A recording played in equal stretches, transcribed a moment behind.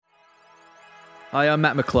Hi, I'm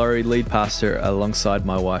Matt McCloghry, lead pastor alongside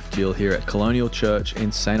my wife Jill here at Colonial Church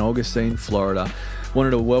in St. Augustine, Florida. Wanted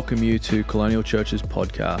to welcome you to Colonial Church's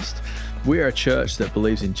podcast. We are a church that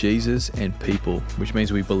believes in Jesus and people, which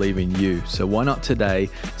means we believe in you. So why not today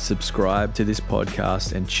subscribe to this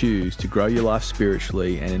podcast and choose to grow your life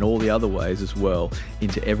spiritually and in all the other ways as well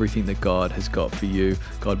into everything that God has got for you.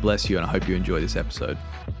 God bless you, and I hope you enjoy this episode.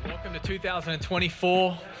 Welcome to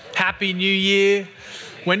 2024. Happy New Year.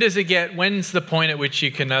 When's the point at which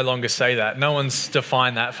you can no longer say that? No one's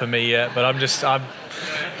defined that for me yet, but I'm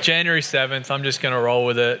January 7th, I'm just going to roll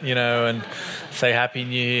with it, and say Happy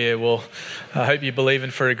New Year. Well, I hope you're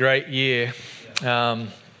believing for a great year.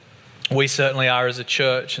 We certainly are as a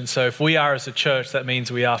church, and so if we are as a church, that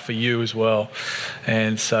means we are for you as well.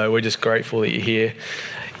 And so we're just grateful that you're here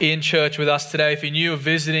in church with us today. If you're new or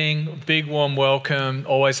visiting, big warm welcome.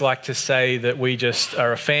 Always like to say that we just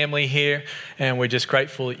are a family here, and we're just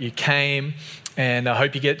grateful that you came. And I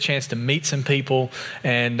hope you get a chance to meet some people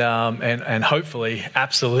and hopefully,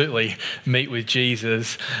 absolutely, meet with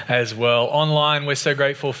Jesus as well. Online, we're so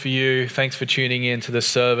grateful for you. Thanks for tuning in to the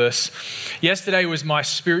service. Yesterday was my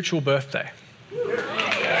spiritual birthday.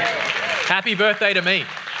 Happy birthday to me.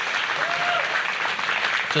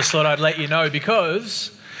 Just thought I'd let you know,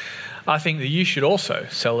 because I think that you should also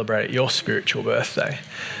celebrate your spiritual birthday,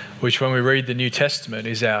 which when we read the New Testament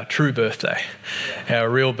is our true birthday, our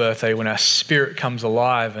real birthday, when our spirit comes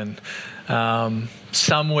alive. And at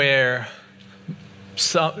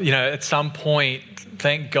some point,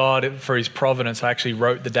 thank God for his providence, I actually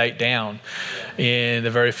wrote the date down in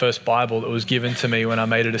the very first Bible that was given to me when I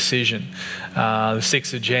made a decision. The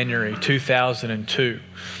 6th of January, 2002.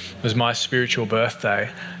 Was my spiritual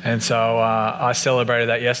birthday. And so I celebrated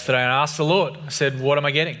that yesterday, and I asked the Lord, I said, what am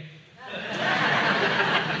I getting?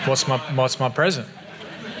 What's my present?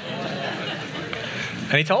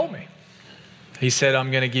 And he told me. He said,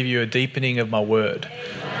 I'm going to give you a deepening of my word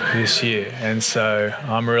this year. And so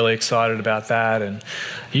I'm really excited about that. And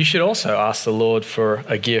you should also ask the Lord for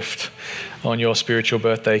a gift on your spiritual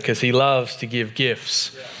birthday, because he loves to give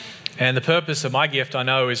gifts. And the purpose of my gift, I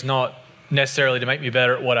know, is not necessarily to make me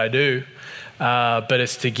better at what I do, but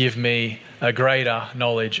it's to give me a greater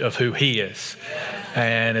knowledge of who he is.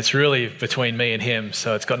 And it's really between me and him,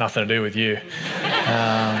 so it's got nothing to do with you.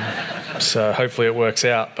 So hopefully it works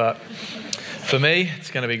out, but for me,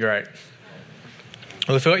 it's going to be great.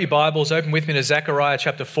 Well, if you've got your Bibles, open with me to Zechariah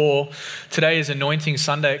chapter 4. Today is Anointing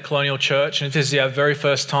Sunday at Colonial Church, and if this is our very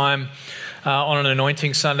first time on an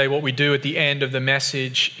Anointing Sunday, what we do at the end of the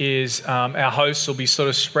message is our hosts will be sort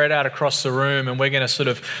of spread out across the room, and we're going to sort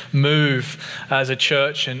of move as a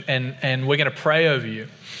church, and we're going to pray over you.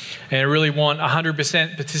 And I really want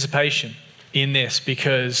 100% participation in this,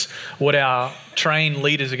 because what our trained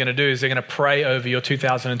leaders are going to do is they're going to pray over your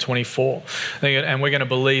 2024. And we're going to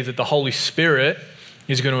believe that the Holy Spirit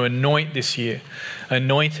is going to anoint this year,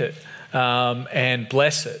 anoint it and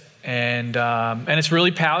bless it. And it's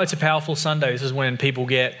really it's a powerful Sunday. This is when people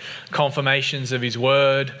get confirmations of his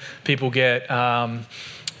word. People get,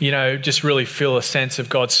 just really feel a sense of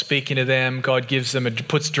God speaking to them. God gives them,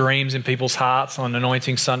 puts dreams in people's hearts on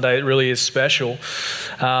Anointing Sunday. It really is special.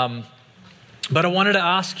 But I wanted to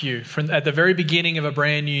ask you, at the very beginning of a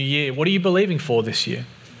brand new year, what are you believing for this year?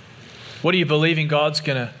 What are you believing God's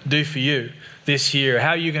going to do for you this year? How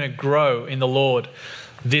are you going to grow in the Lord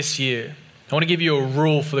this year? I want to give you a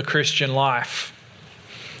rule for the Christian life.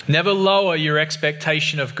 Never lower your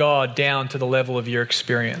expectation of God down to the level of your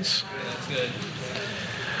experience.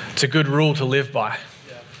 It's a good rule to live by.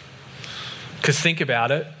 Because think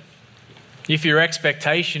about it. If your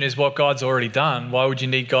expectation is what God's already done, why would you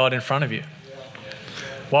need God in front of you?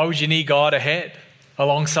 Why would you need God ahead,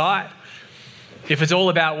 alongside? If it's all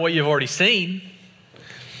about what you've already seen.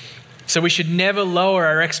 So we should never lower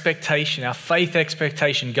our expectation, our faith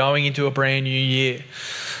expectation going into a brand new year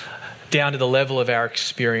down to the level of our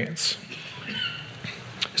experience.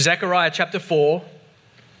 Zechariah chapter 4,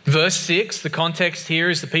 verse 6, the context here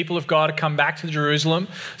is the people of God have come back to Jerusalem.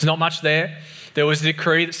 There's not much there. There was a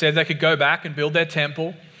decree that said they could go back and build their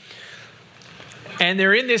temple. And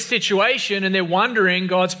they're in this situation, and they're wondering,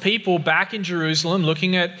 God's people back in Jerusalem,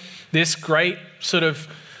 looking at this great sort of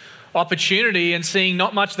opportunity and seeing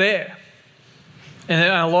not much there. And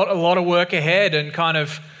a lot of work ahead, and kind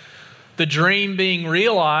of the dream being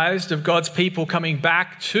realized of God's people coming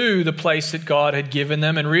back to the place that God had given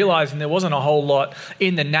them, and realizing there wasn't a whole lot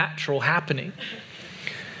in the natural happening.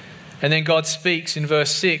 And then God speaks in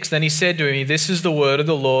verse 6. Then he said to me, "This is the word of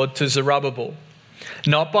the Lord to Zerubbabel.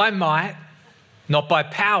 Not by might, not by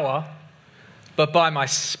power, but by my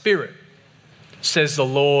spirit, says the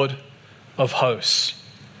Lord of hosts."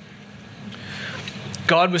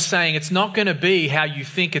 God was saying, it's not going to be how you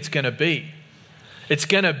think it's going to be. It's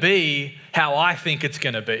going to be how I think it's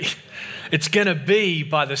going to be. It's going to be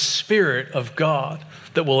by the Spirit of God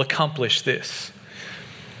that will accomplish this.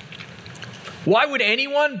 Why would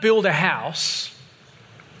anyone build a house,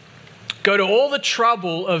 go to all the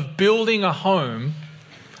trouble of building a home?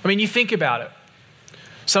 I mean, you think about it.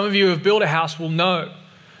 Some of you who have built a house will know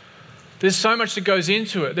there's so much that goes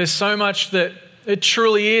into it. There's so much that it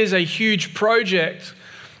truly is a huge project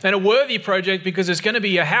and a worthy project because it's going to be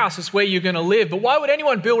your house. It's where you're going to live. But why would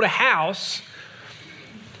anyone build a house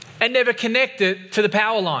and never connect it to the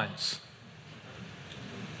power lines?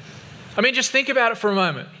 I mean, just think about it for a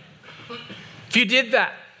moment. If you did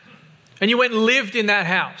that and you went and lived in that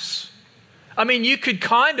house, I mean, you could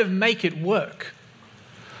kind of make it work.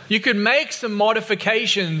 You could make some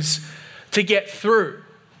modifications to get through.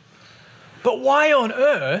 But why on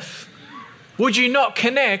earth would you not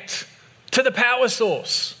connect to the power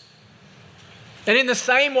source? And in the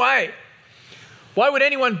same way, why would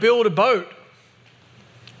anyone build a boat?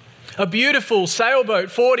 A beautiful sailboat,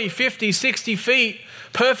 40, 50, 60 feet,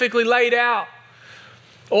 perfectly laid out.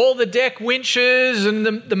 All the deck winches and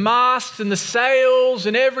the masts and the sails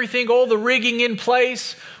and everything, all the rigging in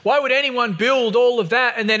place. Why would anyone build all of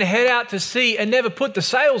that and then head out to sea and never put the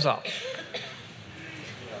sails up?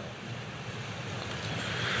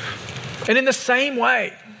 And in the same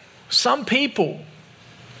way, some people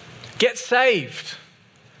get saved,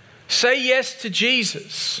 say yes to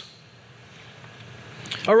Jesus,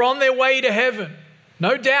 are on their way to heaven,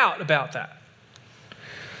 no doubt about that,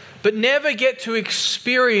 but never get to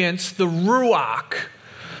experience the ruach,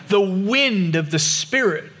 the wind of the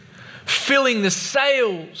Spirit, filling the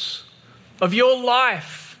sails of your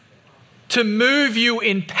life to move you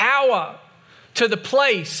in power to the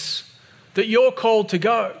place that you're called to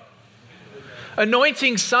go.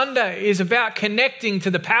 Anointing Sunday is about connecting to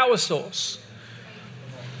the power source.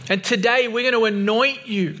 And today we're going to anoint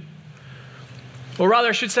you. Or rather,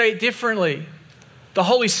 I should say it differently. The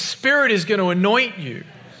Holy Spirit is going to anoint you.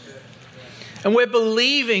 And we're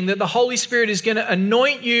believing that the Holy Spirit is going to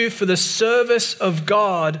anoint you for the service of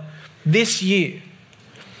God this year.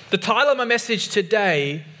 The title of my message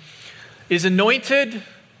today is Anointed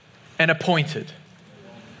and Appointed.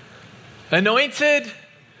 Anointed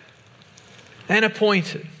and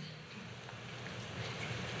appointed.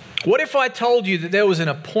 What if I told you that there was an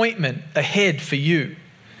appointment ahead for you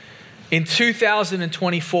in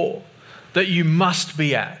 2024 that you must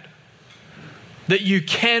be at, that you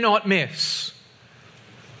cannot miss,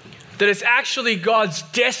 that it's actually God's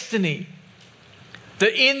destiny,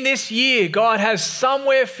 that in this year God has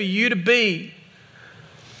somewhere for you to be,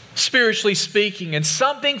 spiritually speaking, and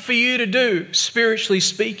something for you to do, spiritually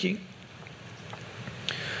speaking?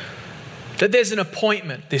 That there's an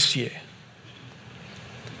appointment this year.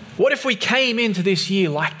 What if we came into this year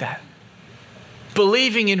like that?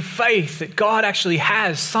 Believing in faith that God actually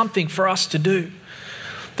has something for us to do.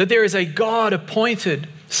 That there is a God-appointed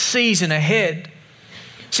season ahead.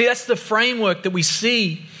 See, that's the framework that we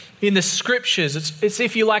see in the scriptures. It's,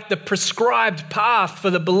 if you like, the prescribed path for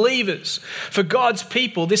the believers, for God's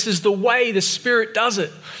people. This is the way the Spirit does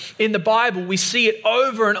it. In the Bible, we see it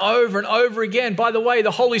over and over and over again. By the way,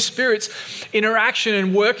 the Holy Spirit's interaction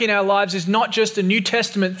and work in our lives is not just a New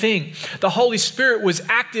Testament thing. The Holy Spirit was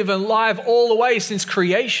active and live all the way since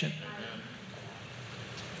creation.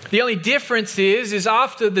 The only difference is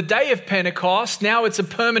after the day of Pentecost, now it's a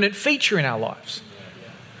permanent feature in our lives.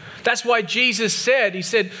 That's why Jesus said, he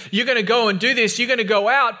said, you're going to go and do this, you're going to go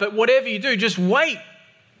out, but whatever you do, just wait.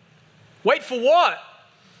 Wait for what?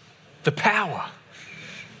 The power.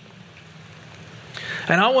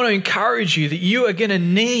 And I want to encourage you that you are going to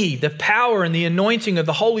need the power and the anointing of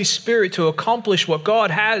the Holy Spirit to accomplish what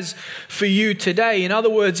God has for you today. In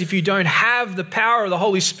other words, if you don't have the power of the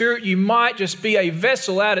Holy Spirit, you might just be a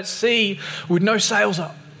vessel out at sea with no sails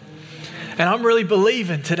up. And I'm really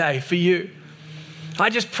believing today for you. I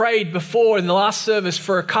just prayed before in the last service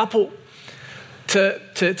for a couple to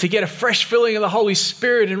get a fresh filling of the Holy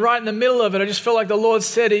Spirit. And right in the middle of it, I just felt like the Lord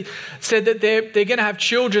said that they're going to have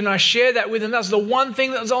children. And I shared that with them. That's the one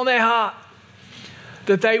thing that was on their heart,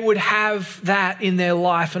 that they would have that in their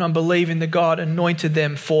life. And I'm believing that God anointed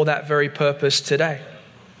them for that very purpose today.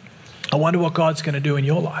 I wonder what God's going to do in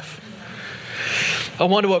your life. I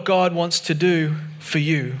wonder what God wants to do for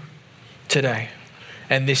you today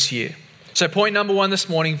and this year. So point number one this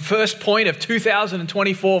morning, first point of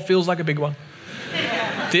 2024 feels like a big one.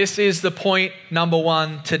 This is the point number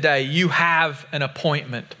one today. You have an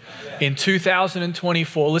appointment in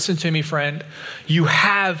 2024. Listen to me, friend. You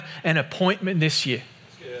have an appointment this year.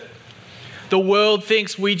 The world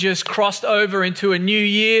thinks we just crossed over into a new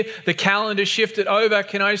year. The calendar shifted over.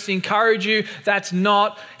 Can I just encourage you? That's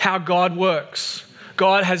not how God works.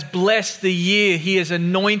 God has blessed the year. He has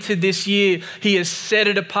anointed this year. He has set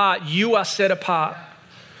it apart. You are set apart.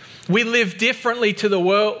 We live differently to the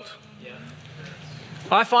world.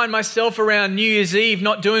 I find myself around New Year's Eve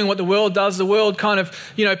not doing what the world does. The world kind of,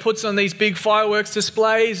 puts on these big fireworks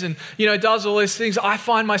displays and, does all these things. I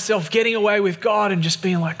find myself getting away with God and just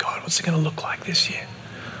being like, God, what's it going to look like this year?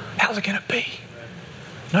 How's it going to be?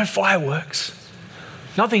 No fireworks.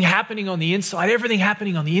 Nothing happening on the inside. Everything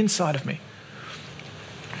happening on the inside of me.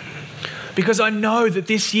 Because I know that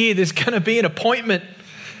this year there's going to be an appointment.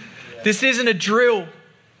 This isn't a drill.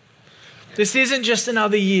 This isn't just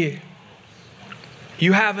another year.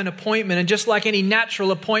 You have an appointment, and just like any natural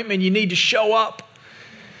appointment, you need to show up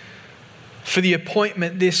for the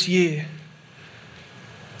appointment this year.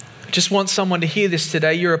 I just want someone to hear this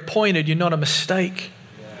today. You're appointed. You're not a mistake.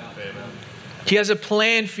 He has a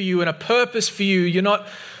plan for you and a purpose for you. You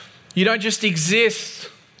don't just exist.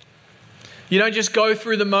 You don't just go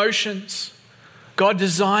through the motions. God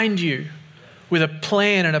designed you with a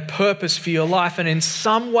plan and a purpose for your life. And in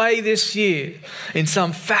some way this year, in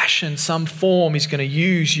some fashion, some form, He's going to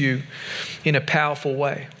use you in a powerful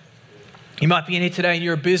way. You might be in here today and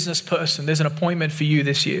you're a business person. There's an appointment for you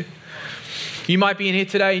this year. You might be in here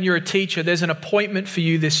today and you're a teacher. There's an appointment for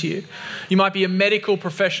you this year. You might be a medical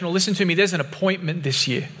professional. Listen to me, there's an appointment this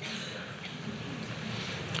year.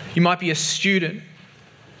 You might be a student.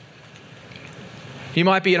 You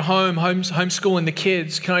might be at home, homeschooling the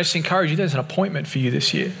kids. Can I just encourage you, there's an appointment for you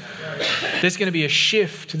this year. There's going to be a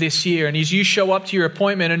shift this year. And as you show up to your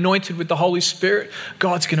appointment, anointed with the Holy Spirit,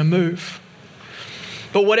 God's going to move.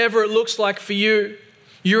 But whatever it looks like for you,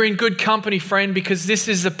 you're in good company, friend, because this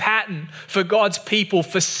is the pattern for God's people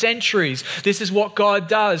for centuries. This is what God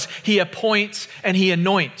does. He appoints and He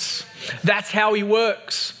anoints. That's how He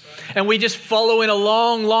works. And we just follow in a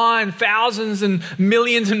long line, thousands and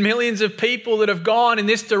millions of people that have gone in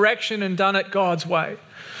this direction and done it God's way.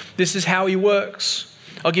 This is how He works.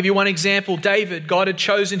 I'll give you one example. David, God had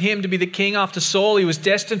chosen him to be the king after Saul. He was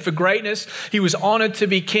destined for greatness. He was honored to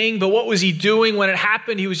be king. But what was he doing when it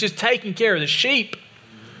happened? He was just taking care of the sheep.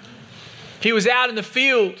 He was out in the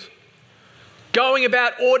field, going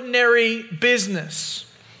about ordinary business,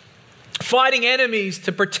 fighting enemies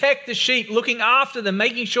to protect the sheep, looking after them,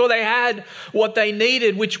 making sure they had what they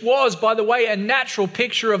needed, which was, by the way, a natural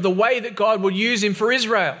picture of the way that God would use him for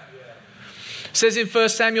Israel. It says in 1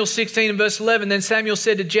 Samuel 16 and verse 11, then Samuel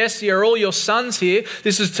said to Jesse, are all your sons here?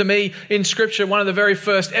 This is to me in scripture, one of the very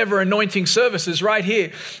first ever anointing services right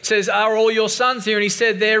here. It says, are all your sons here? And he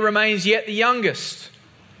said, there remains yet the youngest.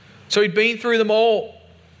 So he'd been through them all.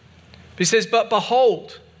 He says, but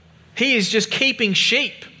behold, he is just keeping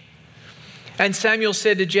sheep. And Samuel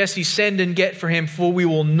said to Jesse, send and get for him, for we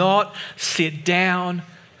will not sit down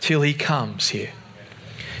till he comes here.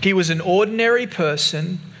 He was an ordinary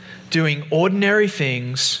person doing ordinary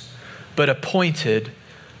things, but appointed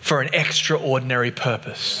for an extraordinary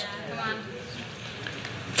purpose.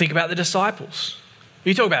 Think about the disciples.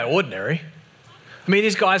 You talk about ordinary. I mean,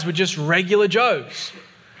 these guys were just regular Joes.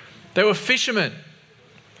 They were fishermen.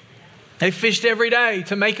 They fished every day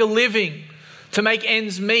to make a living, to make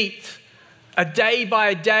ends meet. A day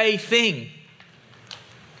by day thing.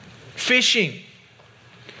 Fishing.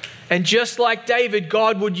 And just like David,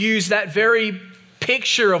 God would use that very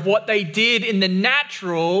picture of what they did in the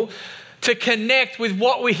natural to connect with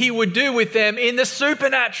what He would do with them in the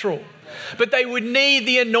supernatural. But they would need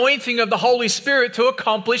the anointing of the Holy Spirit to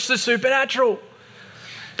accomplish the supernatural.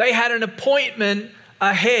 They had an appointment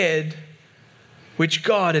ahead which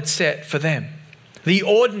God had set for them. The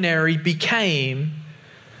ordinary became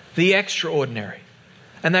the extraordinary,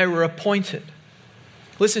 and they were appointed.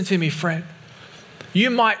 Listen to me, friend. You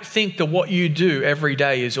might think that what you do every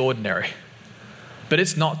day is ordinary, but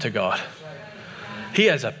it's not to God. He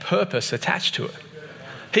has a purpose attached to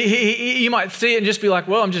it. You might see it and just be like,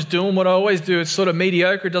 well, I'm just doing what I always do. It's sort of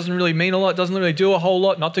mediocre. It doesn't really mean a lot. It doesn't really do a whole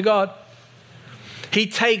lot. Not to God. He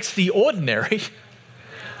takes the ordinary,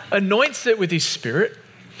 anoints it with His Spirit,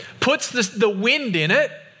 puts the wind in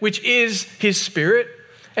it, which is His Spirit,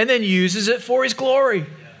 and then uses it for His glory.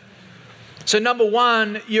 So number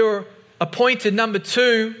one, you're appointed. Number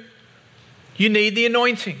two, you need the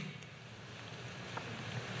anointing.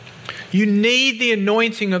 You need the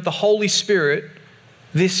anointing of the Holy Spirit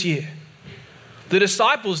this year. The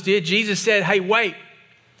disciples did. Jesus said, hey, wait.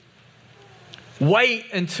 Wait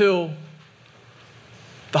until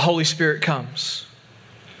the Holy Spirit comes.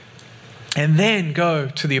 And then go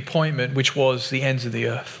to the appointment, which was the ends of the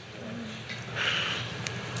earth.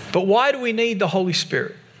 But why do we need the Holy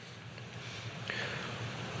Spirit?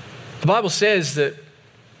 The Bible says that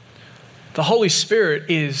the Holy Spirit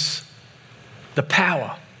is the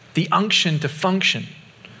power, the unction to function.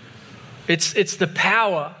 It's the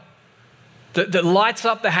power that lights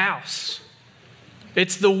up the house.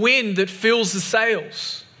 It's the wind that fills the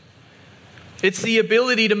sails. It's the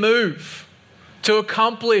ability to move, to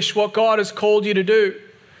accomplish what God has called you to do,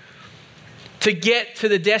 to get to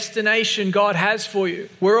the destination God has for you.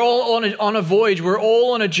 We're all on a voyage. We're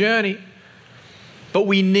all on a journey. But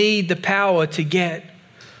we need the power to get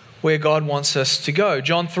where God wants us to go.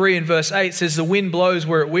 John 3 and verse 8 says, the wind blows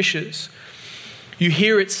where it wishes. You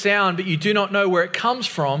hear its sound, but you do not know where it comes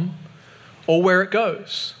from or where it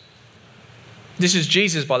goes. This is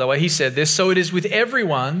Jesus, by the way. He said this. So it is with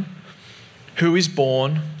everyone who is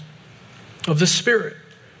born of the Spirit.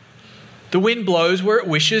 The wind blows where it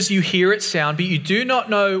wishes. You hear its sound, but you do not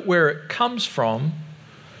know where it comes from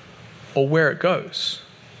or where it goes.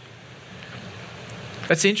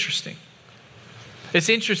 That's interesting. It's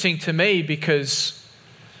interesting to me because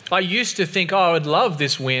I used to think, I would love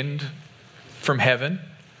this wind from heaven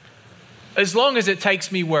as long as it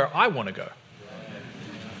takes me where I want to go.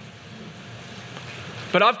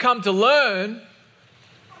 But I've come to learn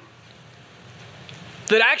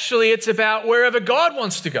that actually it's about wherever God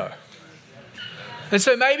wants to go. And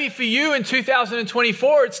so maybe for you in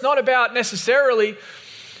 2024, it's not about necessarily,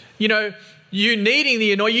 you needing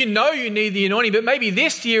the anointing. You need the anointing, but maybe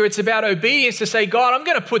this year it's about obedience to say, God, I'm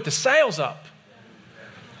going to put the sails up.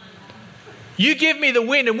 You give me the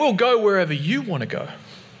wind and we'll go wherever you want to go.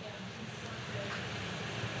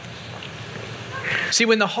 See,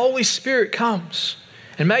 when the Holy Spirit comes,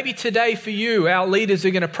 and maybe today for you, our leaders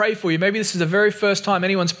are going to pray for you. Maybe this is the very first time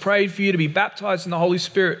anyone's prayed for you to be baptized in the Holy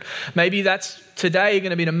Spirit. Maybe that's today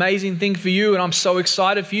going to be an amazing thing for you, and I'm so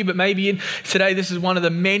excited for you. But maybe today this is one of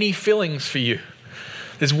the many fillings for you.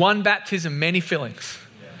 There's one baptism, many fillings.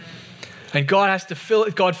 And God has to fill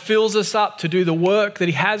it. God fills us up to do the work that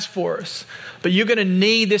He has for us. But you're going to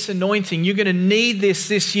need this anointing. You're going to need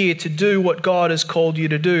this year to do what God has called you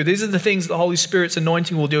to do. These are the things that the Holy Spirit's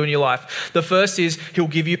anointing will do in your life. The first is He'll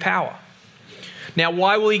give you power. Now,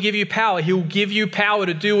 why will He give you power? He'll give you power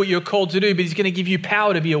to do what you're called to do, but He's going to give you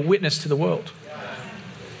power to be a witness to the world.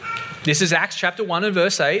 This is Acts chapter 1 and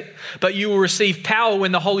verse 8. But you will receive power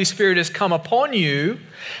when the Holy Spirit has come upon you,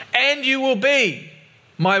 and you will be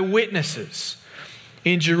my witnesses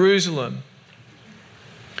in Jerusalem.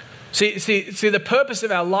 See, the purpose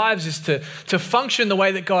of our lives is to function the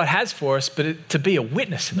way that God has for us, but to be a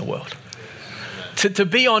witness in the world. To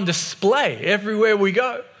be on display everywhere we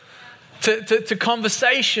go. To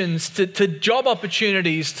conversations, to job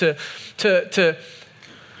opportunities, to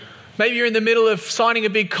maybe you're in the middle of signing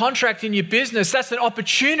a big contract in your business. That's an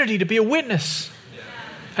opportunity to be a witness.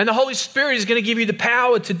 And the Holy Spirit is going to give you the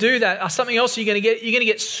power to do that. Something else you're going to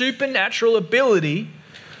get supernatural ability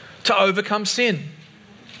to overcome sin.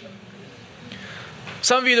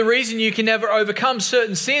 Some of you, the reason you can never overcome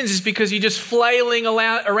certain sins is because you're just flailing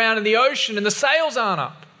around in the ocean and the sails aren't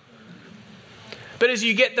up. But as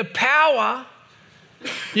you get the power,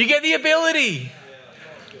 you get the ability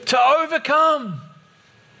to overcome.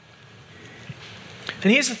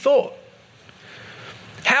 And here's the thought.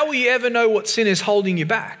 How will you ever know what sin is holding you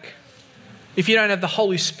back if you don't have the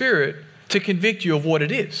Holy Spirit to convict you of what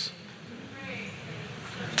it is?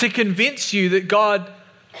 To convince you that God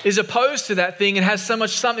is opposed to that thing and has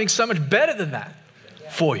something so much better than that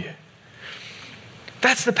for you.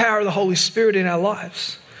 That's the power of the Holy Spirit in our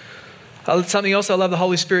lives. Something else I love the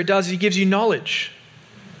Holy Spirit does is He gives you knowledge.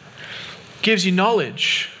 Gives you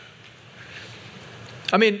knowledge.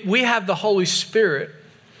 I mean, we have the Holy Spirit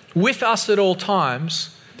with us at all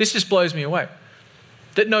times. This just blows me away.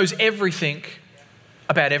 That knows everything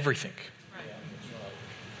about everything.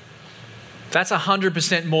 That's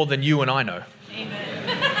 100% more than you and I know. Amen.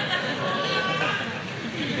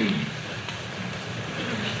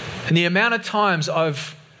 And the amount of times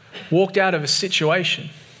I've walked out of a situation,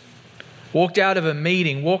 walked out of a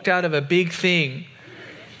meeting, walked out of a big thing,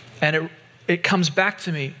 and it comes back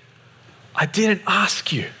to me, I didn't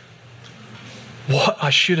ask you what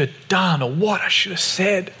I should have done or what I should have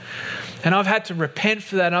said. And I've had to repent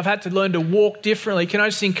for that, and I've had to learn to walk differently. Can I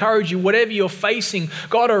just encourage you, whatever you're facing,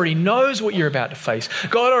 God already knows what you're about to face.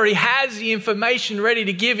 God already has the information ready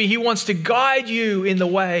to give you. He wants to guide you in the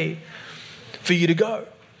way for you to go.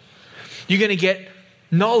 You're going to get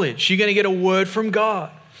knowledge. You're going to get a word from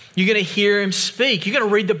God. You're going to hear Him speak. You're going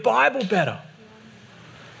to read the Bible better.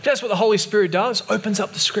 That's what the Holy Spirit does. Opens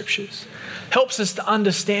up the scriptures. Helps us to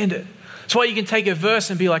understand it. That's why you can take a verse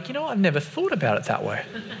and be like, I've never thought about it that way.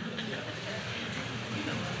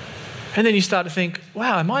 And then you start to think,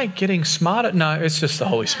 wow, am I getting smarter? No, it's just the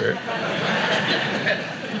Holy Spirit.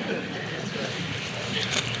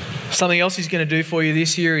 Something else he's going to do for you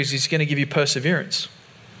this year is he's going to give you perseverance.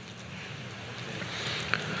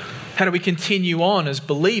 How do we continue on as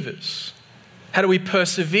believers? How do we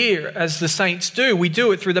persevere as the saints do? We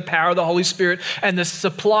do it through the power of the Holy Spirit and the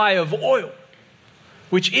supply of oil,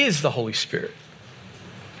 which is the Holy Spirit.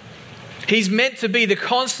 He's meant to be the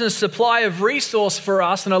constant supply of resource for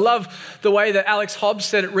us. And I love the way that Alex Hobbs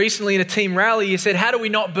said it recently in a team rally. He said, how do we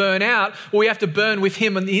not burn out? Well, we have to burn with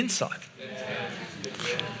him on the inside.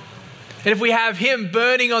 And if we have him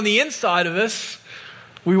burning on the inside of us,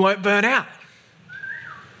 we won't burn out.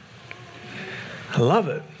 I love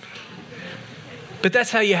it. But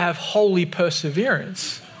that's how you have holy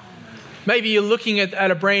perseverance. Maybe you're looking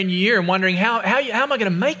at a brand new year and wondering, how am I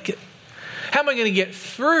going to make it? How am I going to get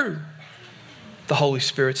through the Holy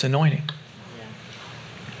Spirit's anointing?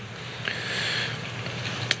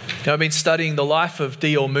 Now, I've been studying the life of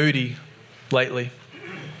D.L. Moody lately.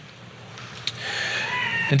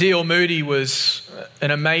 And D.L. Moody was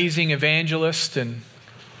an amazing evangelist and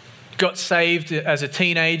got saved as a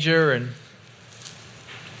teenager and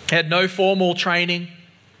had no formal training,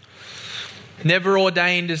 never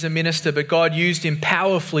ordained as a minister, but God used him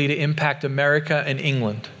powerfully to impact America and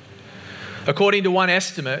England. According to one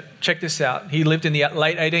estimate, check this out, he lived in the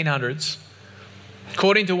late 1800s.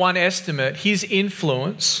 According to one estimate, his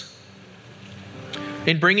influence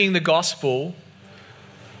in bringing the gospel,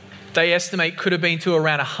 they estimate could have been to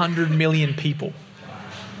around 100 million people.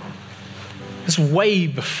 That's way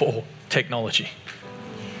before technology.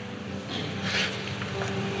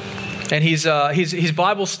 And his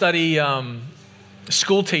Bible study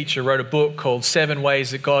school teacher wrote a book called 7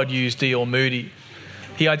 Ways That God Used D.L. Moody.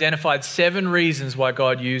 He identified 7 reasons why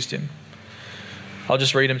God used him. I'll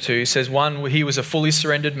just read them to you. He says, 1, he was a fully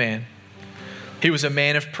surrendered man. He was a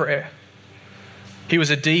man of prayer. He was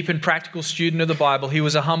a deep and practical student of the Bible. He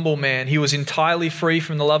was a humble man. He was entirely free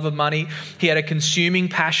from the love of money. He had a consuming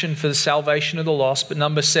passion for the salvation of the lost. But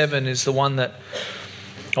number 7 is the one that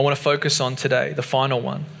I want to focus on today, the final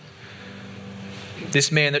one. This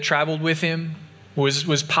man that traveled with him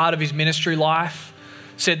was part of his ministry life,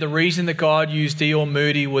 said the reason that God used D.L.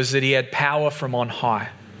 Moody was that he had power from on high.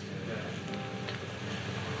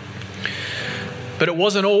 But it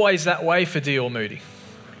wasn't always that way for D.L. Moody.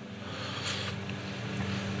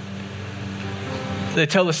 They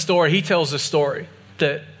tell the story, he tells the story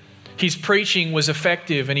that his preaching was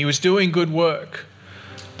effective and he was doing good work,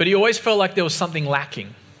 but he always felt like there was something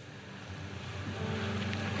lacking.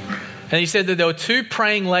 And he said that there were 2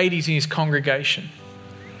 praying ladies in his congregation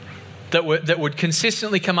that would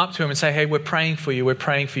consistently come up to him and say, hey, we're praying for you, we're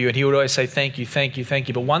praying for you. And he would always say, thank you, thank you, thank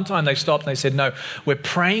you. But one time they stopped and they said, no, we're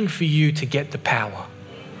praying for you to get the power.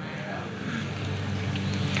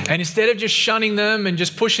 And instead of just shunning them and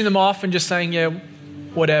just pushing them off and just saying, yeah,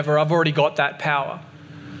 whatever, I've already got that power,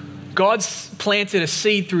 God's planted a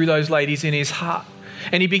seed through those ladies in his heart.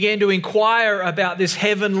 And he began to inquire about this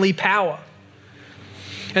heavenly power.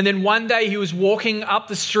 And then one day he was walking up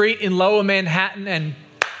the street in Lower Manhattan and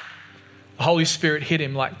the Holy Spirit hit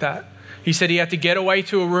him like that. He said he had to get away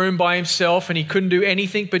to a room by himself and he couldn't do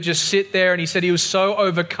anything but just sit there. And he said he was so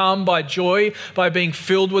overcome by joy, by being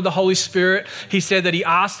filled with the Holy Spirit. He said that he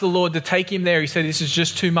asked the Lord to take him there. He said, this is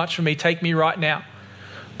just too much for me. Take me right now.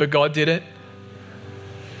 But God did it.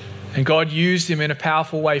 And God used him in a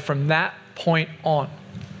powerful way from that point on.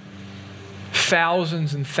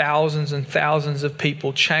 Thousands and thousands and thousands of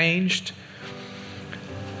people changed,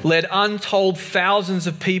 led untold thousands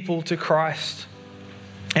of people to Christ.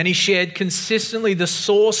 And he shared consistently the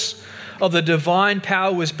source of the divine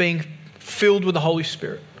power was being filled with the Holy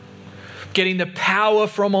Spirit, getting the power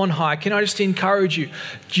from on high. Can I just encourage you?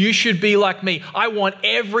 You should be like me. I want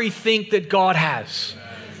everything that God has.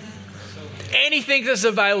 Anything that's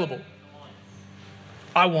available.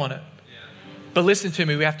 I want it. But listen to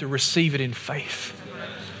me, we have to receive it in faith.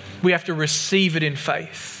 We have to receive it in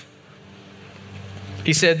faith.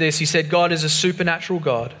 He said this, he said, God is a supernatural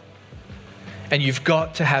God, and you've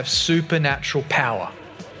got to have supernatural power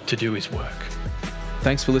to do his work.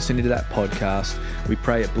 Thanks for listening to that podcast. We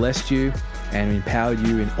pray it blessed you and empowered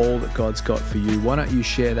you in all that God's got for you. Why don't you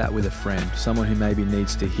share that with a friend, someone who maybe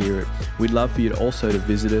needs to hear it. We'd love for you to also to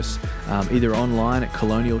visit us either online at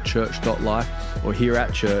colonialchurch.life or here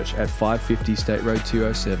at church at 550 State Road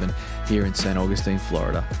 207 here in St. Augustine,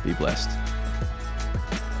 Florida. Be blessed.